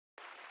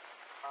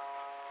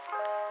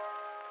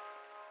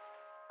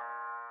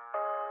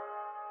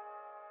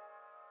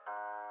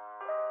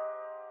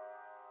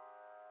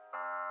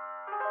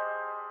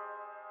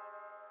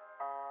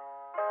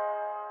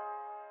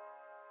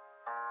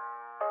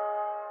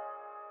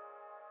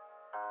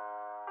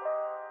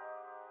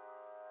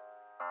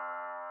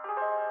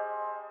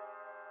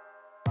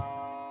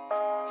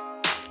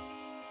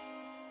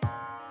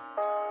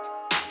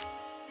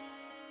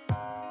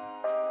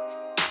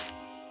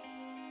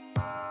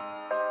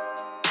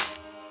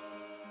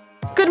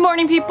Good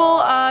morning,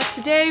 people.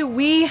 Today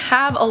we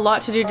have a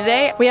lot to do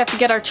today. We have to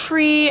get our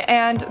tree,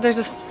 and there's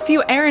a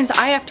few errands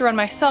I have to run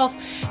myself,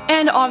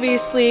 and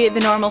obviously the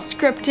normal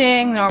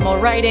scripting, normal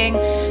writing,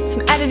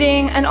 some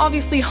editing, and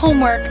obviously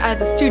homework. As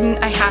a student,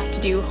 I have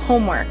to do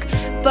homework.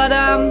 But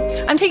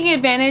I'm taking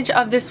advantage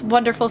of this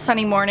wonderful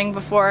sunny morning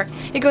before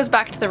it goes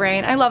back to the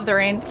rain. I love the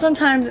rain.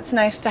 Sometimes it's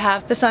nice to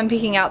have the sun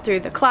peeking out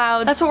through the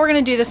clouds. That's what we're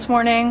gonna do this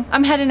morning.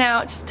 I'm heading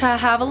out just to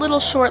have a little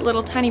short,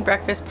 little tiny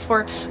breakfast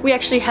before we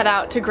actually head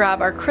out to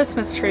grab our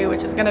Christmas tree,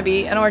 which is gonna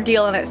be an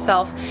ordeal in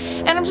itself.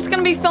 And I'm just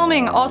gonna be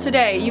filming all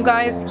today. You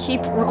guys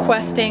keep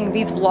requesting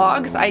these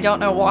vlogs. I don't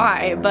know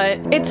why, but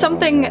it's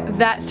something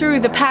that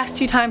through the past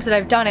 2 times that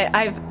I've done it,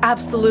 I've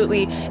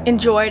absolutely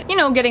enjoyed, you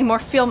know, getting more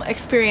film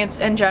experience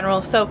in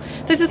general. So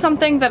this is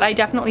something that I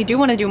definitely do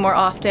want to do more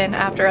often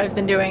after I've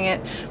been doing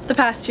it for the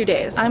past 2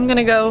 days. I'm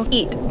gonna go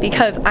eat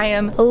because I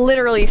am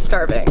literally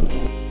starving.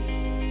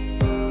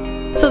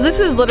 So this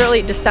is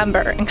literally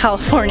December in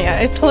California.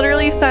 It's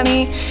literally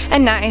sunny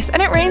and nice,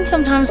 and it rains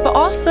sometimes, but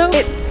also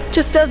it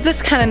just does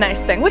this kind of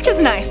nice thing, which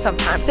is nice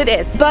sometimes, it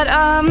is. But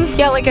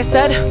yeah, like I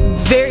said,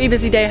 very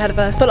busy day ahead of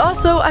us. But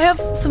also I have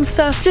some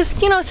stuff,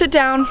 just, you know, sit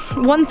down.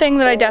 One thing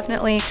that I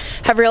definitely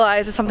have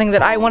realized is something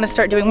that I want to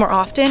start doing more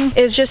often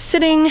is just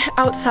sitting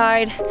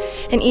outside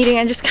and eating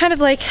and just kind of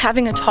like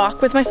having a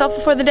talk with myself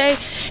before the day.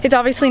 It's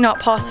obviously not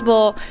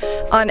possible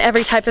on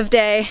every type of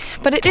day,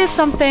 but it is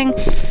something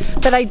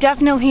that I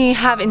definitely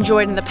have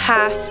enjoyed in the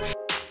past.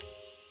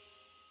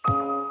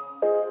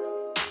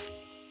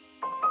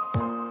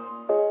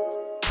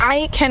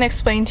 I can't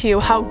explain to you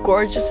how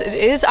gorgeous it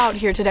is out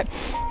here today.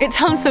 It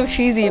sounds so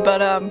cheesy,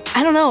 but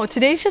I don't know,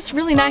 today's just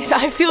really nice.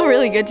 I feel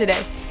really good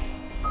today.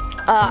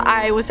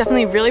 I was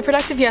definitely really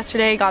productive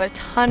yesterday, got a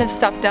ton of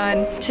stuff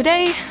done.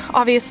 Today,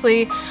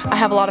 obviously, I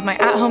have a lot of my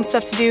at-home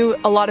stuff to do,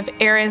 a lot of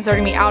errands that are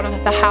gonna be out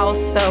of the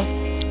house, so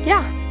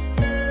yeah.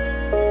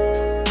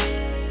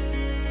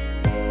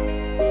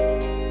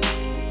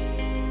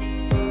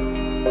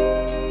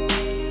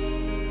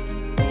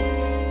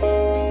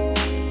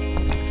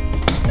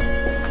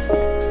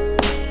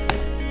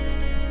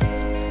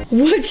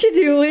 What you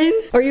doing?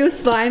 Are you a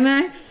spy,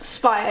 Max?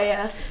 Spy,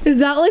 yeah. Is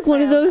that like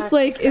one of those,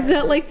 like, is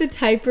that like the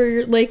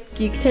typer, like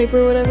geek type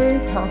or whatever?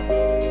 Huh.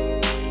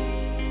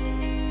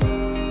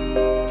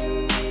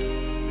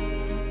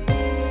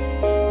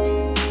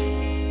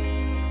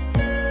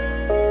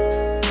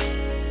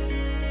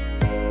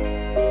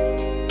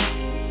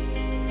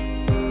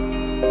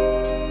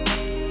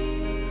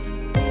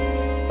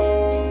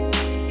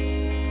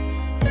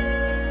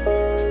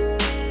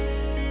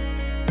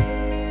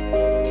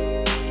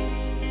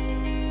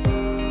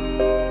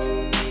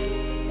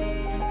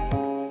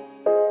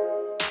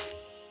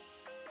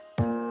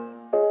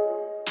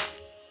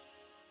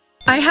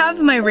 I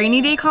have my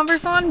rainy day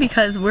Converse on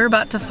because we're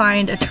about to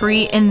find a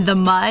tree in the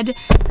mud,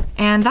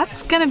 and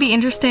that's gonna be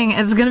interesting.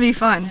 It's gonna be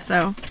fun,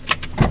 so.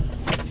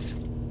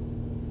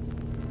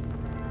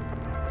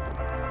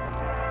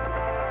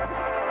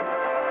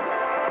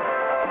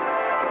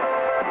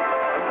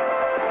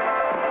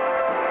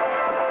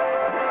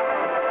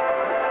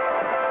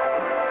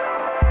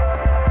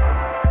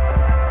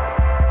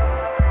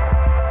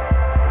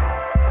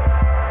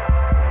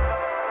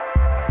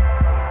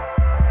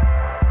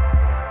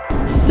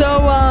 So,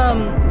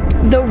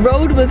 the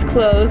road was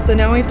closed, so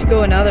now we have to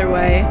go another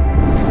way.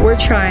 We're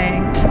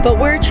trying, but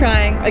we're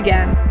trying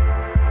again.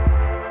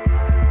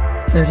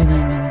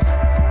 39 minutes.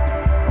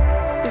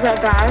 Is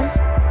that bad?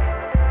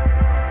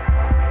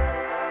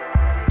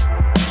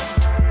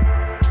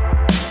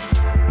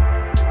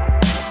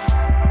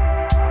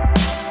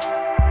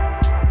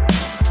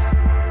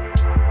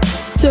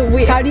 So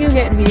wait, how do you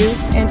get views,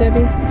 Aunt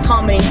Debbie?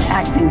 Comedy,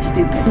 acting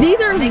stupid. These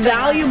are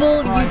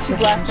valuable YouTube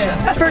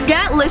lessons.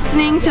 Forget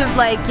listening to,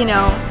 like, you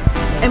know,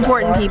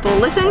 important people.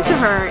 Listen to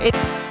her.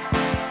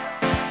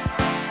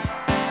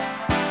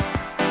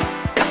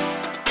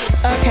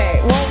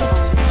 Okay, well,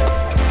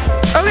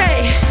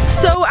 okay,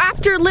 so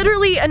after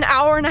literally an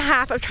hour and a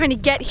half of trying to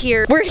get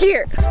here, we're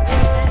here.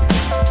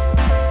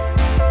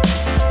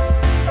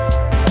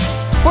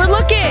 We're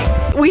looking.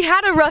 We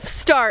had a rough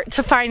start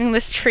to finding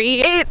this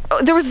tree.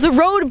 There was the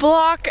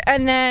roadblock,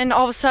 and then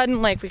all of a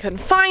sudden, like, we couldn't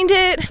find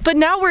it. But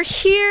now we're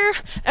here,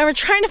 and we're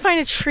trying to find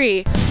a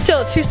tree.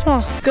 Still, it's too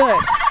small. Good.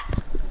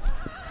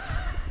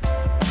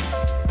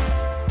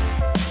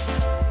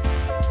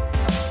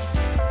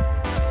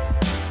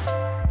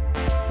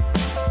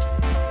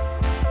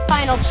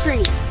 Final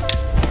tree.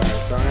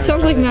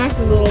 Sounds like Max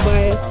is a little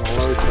biased. On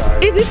the low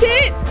side. Is this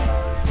it?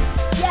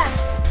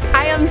 Yes.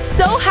 I am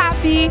so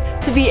happy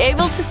to be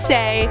able to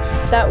say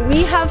that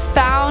we have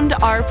found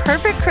our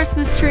perfect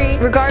Christmas tree.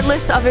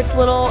 Regardless of its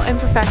little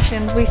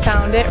imperfections, we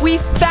found it. We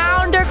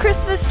found our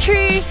Christmas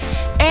tree,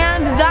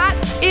 and that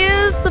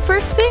is the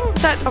first thing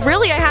that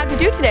really I had to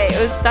do today. It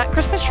was that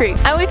Christmas tree,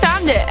 and we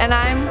found it, and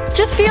I'm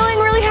just feeling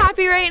really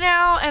happy right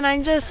now, and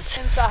I'm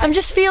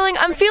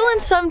feeling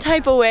some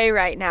type of way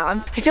right now.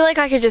 I feel like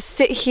I could just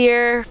sit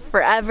here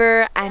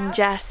forever and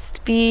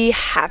just be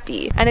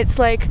happy, and it's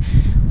like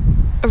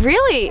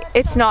really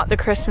it's not the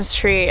Christmas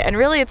tree, and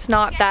really it's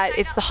not that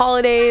it's the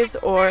holidays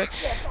or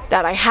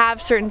that I have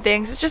certain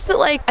things. It's just that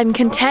like I'm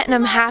content and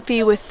I'm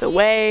happy with the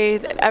way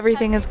that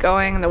everything is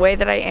going and the way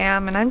that I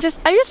am, and I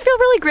just feel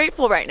really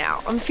grateful right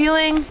now.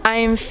 I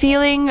am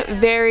feeling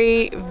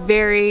very,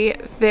 very,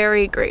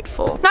 very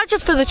grateful. Not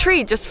just for the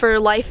tree, just for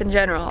life in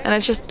general. And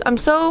it's just, I'm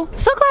so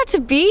glad to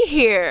be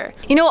here.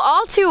 You know,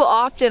 all too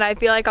often I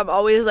feel like I'm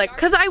always like,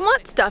 cause I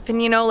want stuff,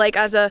 and you know, like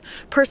as a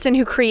person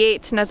who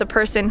creates and as a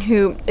person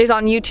who is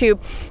on YouTube,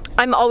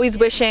 I'm always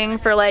wishing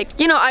for like,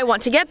 you know, I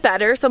want to get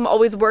better, so I'm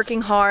always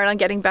working hard on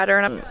getting better,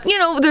 and I'm, you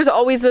know, there's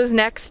always those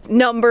next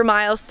number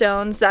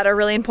milestones that are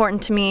really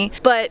important to me.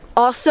 But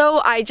also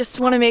I just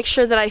want to make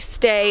sure that I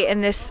stay in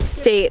this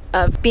state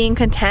of being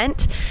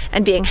content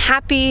and being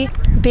happy,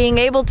 being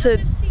able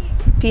to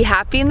be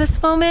happy in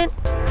this moment.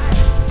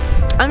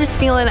 I'm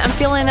feeling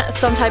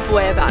some type of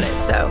way about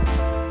it, so.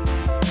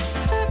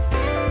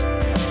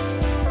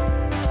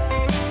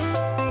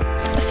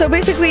 So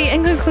basically,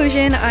 in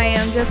conclusion,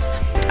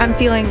 I'm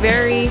feeling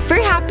very,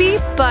 very happy,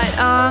 but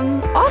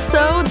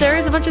also there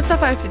is a bunch of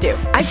stuff I have to do.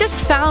 I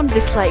just found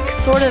this like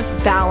sort of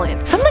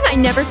balance, something I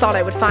never thought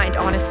I would find,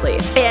 honestly.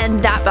 And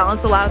that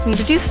balance allows me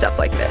to do stuff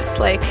like this,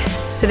 like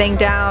sitting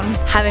down,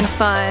 having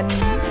fun,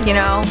 you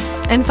know,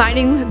 and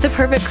finding the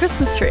perfect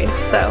Christmas tree.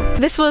 So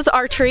this was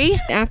our tree.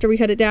 After we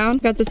cut it down,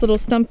 got this little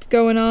stump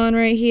going on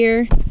right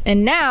here.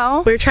 And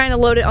now we're trying to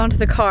load it onto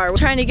the car. We're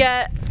trying to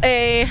get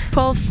a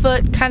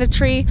 12-foot kind of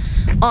tree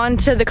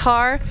onto the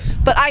car,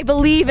 but I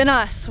believe in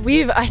us.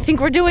 I think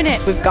we're doing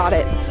it. We've got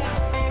it.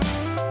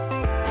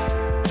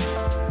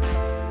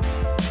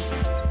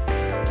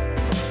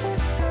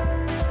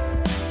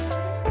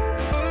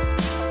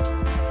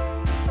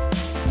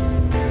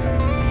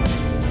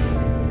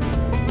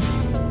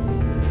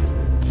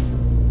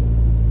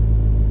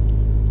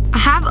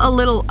 A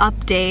little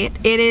update.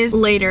 It is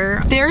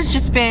later. There's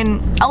just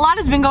been a lot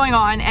has been going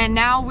on, and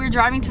now we're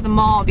driving to the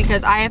mall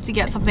because I have to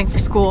get something for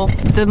school.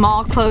 The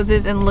mall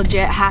closes in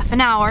legit half an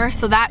hour,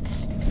 so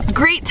that's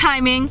great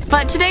timing.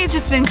 But today's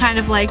just been kind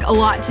of like a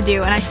lot to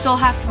do, and I still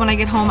have to, when I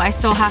get home, I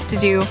still have to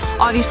do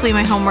obviously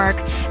my homework,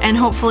 and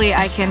hopefully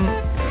I can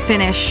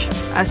finish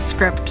a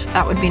script.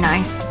 That would be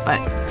nice, but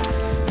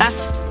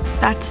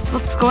that's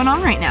what's going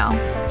on right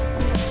now.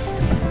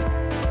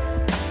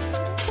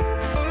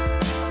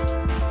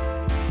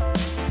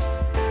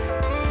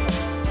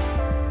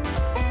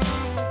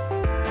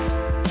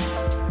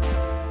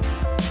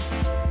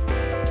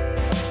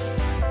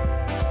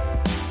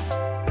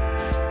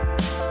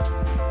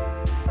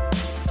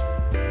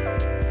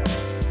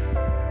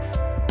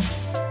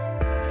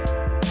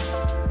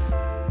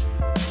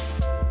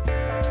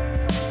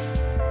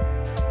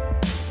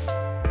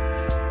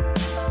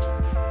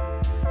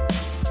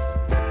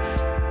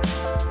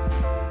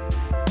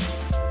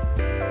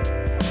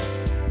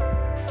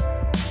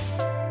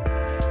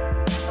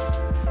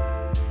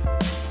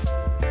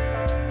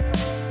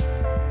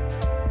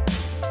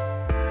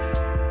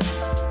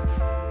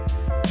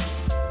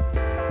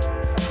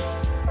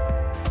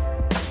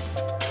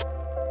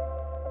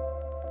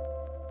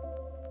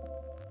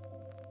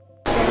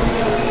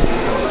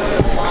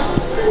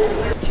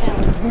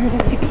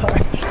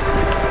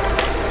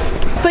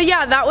 But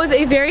yeah, that was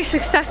a very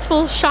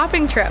successful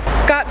shopping trip.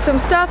 Got some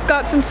stuff,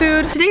 got some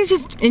food. Today's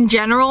just in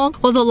general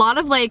was a lot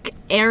of like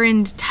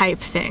errand type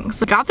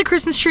things. Got the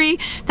Christmas tree.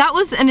 That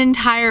was an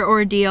entire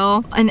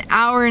ordeal. An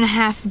hour and a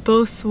half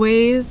both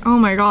ways. Oh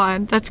my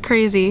god, that's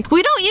crazy.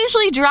 We don't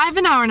usually drive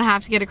an hour and a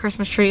half to get a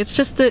Christmas tree. It's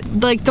just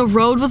that like the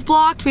road was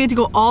blocked. We had to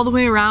go all the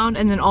way around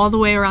and then all the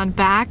way around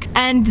back.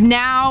 And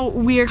now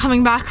we are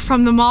coming back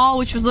from the mall,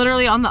 which was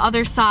literally on the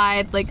other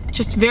side, like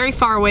just very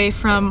far away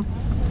from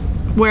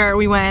where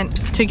we went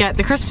to get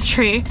the Christmas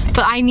tree,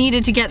 but I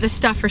needed to get this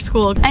stuff for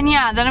school. And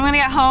yeah, then I'm gonna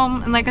get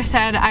home, and like I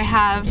said, I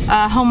have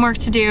homework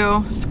to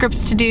do,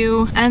 scripts to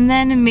do, and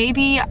then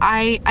maybe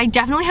I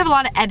definitely have a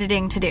lot of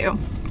editing to do.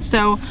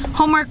 So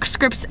homework,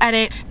 scripts,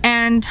 edit,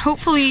 and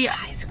hopefully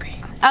ice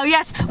cream. Oh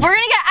yes, we're gonna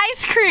get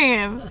ice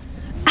cream.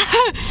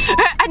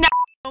 And now,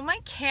 oh, my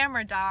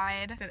camera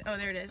died. Oh,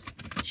 there it is.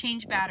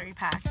 Change battery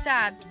pack.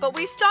 Sad, but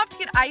we stopped to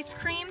get ice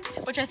cream,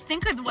 which I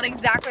think is what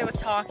exactly I was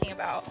talking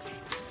about.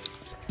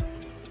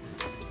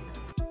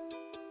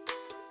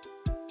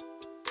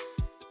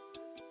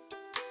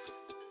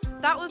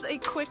 That was a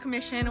quick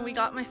mission. We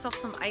got myself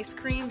some ice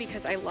cream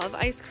because I love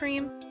ice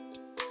cream.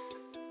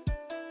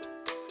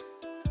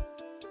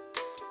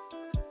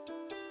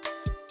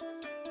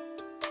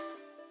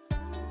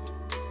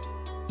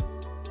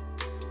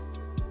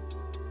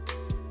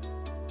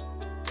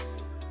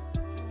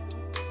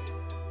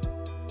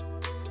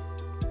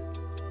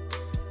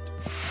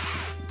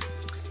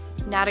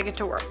 Now to get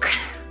to work.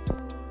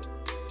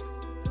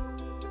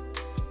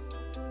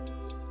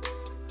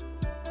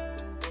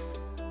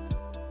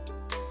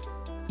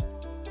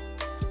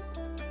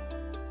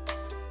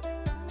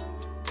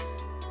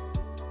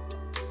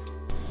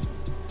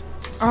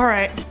 All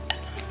right,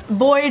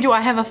 boy do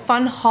I have a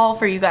fun haul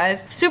for you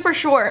guys. Super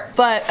short,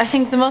 but I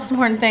think the most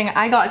important thing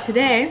I got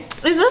today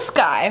is this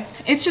guy.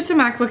 It's just a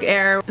MacBook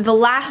Air. The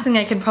last thing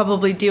I can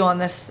probably do on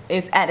this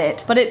is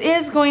edit, but it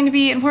is going to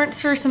be important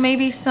for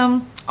maybe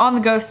some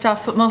on-the-go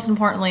stuff, but most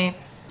importantly,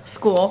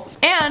 school.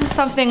 And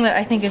something that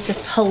I think is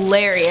just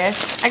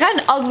hilarious. I got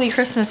an ugly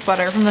Christmas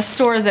sweater from the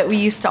store that we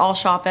used to all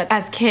shop at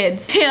as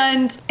kids,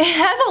 and it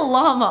has a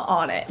llama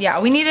on it. Yeah,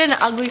 we needed an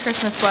ugly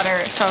Christmas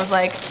sweater, so I was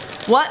like,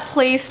 what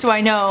place do I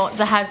know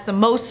that has the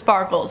most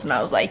sparkles? And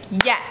I was like,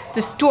 yes,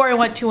 the store I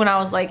went to when I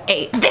was like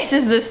 8. This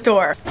is the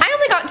store. I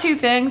only got 2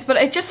 things, but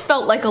it just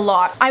felt like a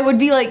lot. I would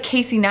be like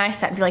Casey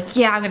Neistat and be like,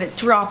 yeah, I'm gonna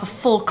drop a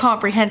full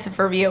comprehensive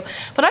review,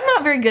 but I'm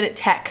not very good at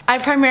tech. I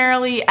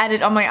primarily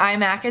edit on my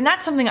iMac, and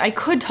that's something I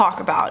could talk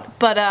about,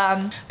 but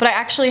I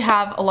actually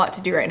have a lot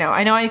to do right now.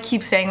 I know I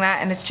keep saying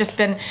that, and it's just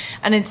been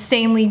an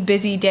insanely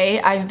busy day.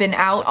 I've been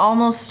out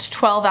almost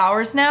 12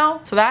 hours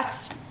now, so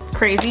that's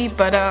crazy,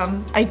 but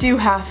I do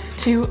have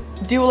to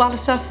do a lot of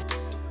stuff.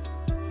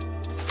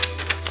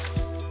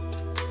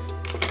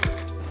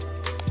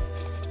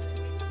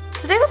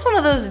 Today was one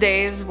of those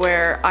days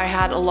where I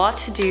had a lot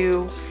to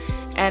do,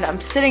 and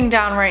I'm sitting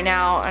down right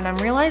now and I'm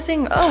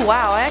realizing, oh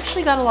wow, I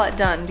actually got a lot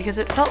done, because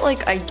it felt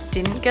like I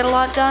didn't get a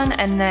lot done,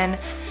 and then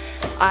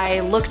I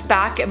looked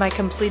back at my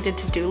completed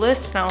to-do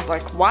list and I was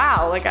like,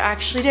 wow, like I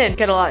actually did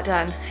get a lot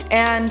done.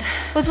 And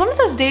it was one of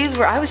those days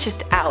where I was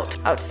just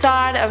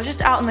outside. I was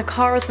just out in the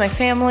car with my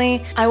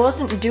family. I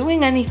wasn't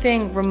doing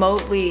anything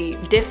remotely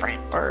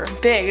different or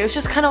big. It was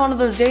just kind of one of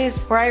those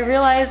days where I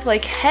realized,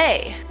 like,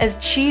 hey, as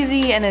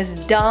cheesy and as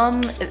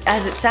dumb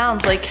as it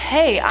sounds, like,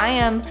 hey, I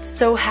am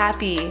so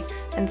happy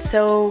and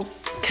so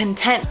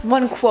content.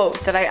 One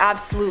quote that I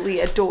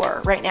absolutely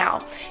adore right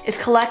now is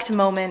collect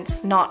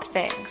moments, not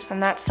things.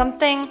 And that's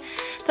something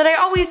that I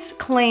always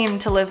claim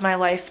to live my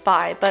life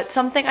by, but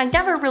something I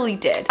never really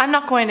did. I'm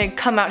not going to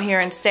come out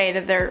here and say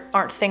that there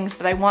aren't things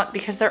that I want,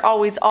 because there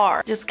always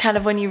are. Just kind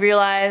of when you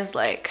realize,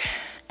 like,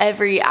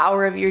 every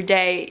hour of your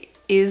day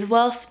is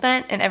well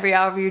spent, and every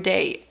hour of your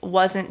day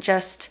wasn't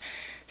just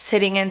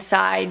sitting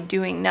inside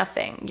doing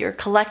nothing. You're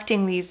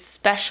collecting these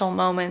special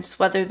moments,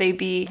 whether they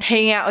be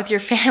hanging out with your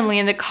family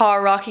in the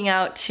car, rocking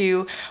out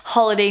to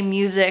holiday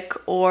music,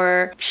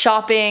 or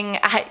shopping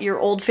at your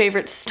old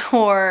favorite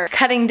store,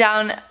 cutting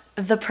down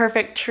the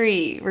perfect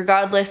tree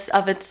regardless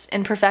of its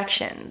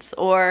imperfections,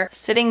 or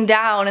sitting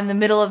down in the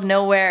middle of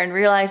nowhere and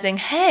realizing,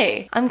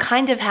 hey, I'm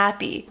kind of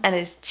happy. And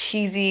as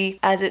cheesy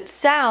as it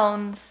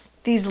sounds,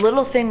 these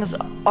little things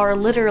are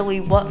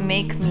literally what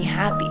make me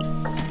happy.